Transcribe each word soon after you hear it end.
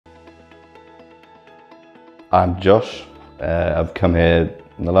I'm Josh. I've come here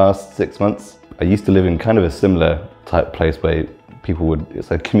in the last 6 months. I used to live in kind of a similar type place where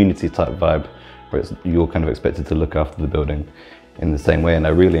it's a community type vibe, where you're kind of expected to look after the building in the same way, and I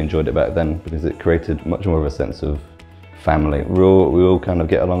really enjoyed it back then because it created much more of a sense of family. We all kind of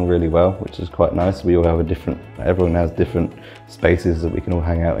get along really well, which is quite nice. We all have everyone has different spaces that we can all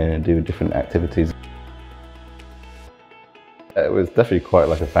hang out in and do different activities. It was definitely quite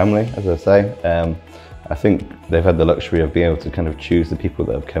like a family, as I say. I think they've had the luxury of being able to kind of choose the people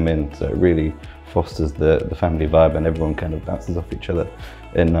that have come in, so it really fosters the family vibe, and everyone kind of bounces off each other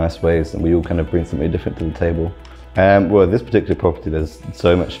in nice ways, and we all kind of bring something different to the table. Well, this particular property, there's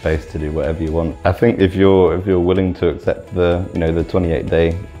so much space to do whatever you want. I think if you're willing to accept the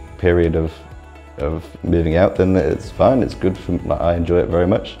 28-day period of moving out, then it's fine. It's good. I enjoy it very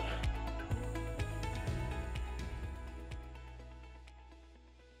much.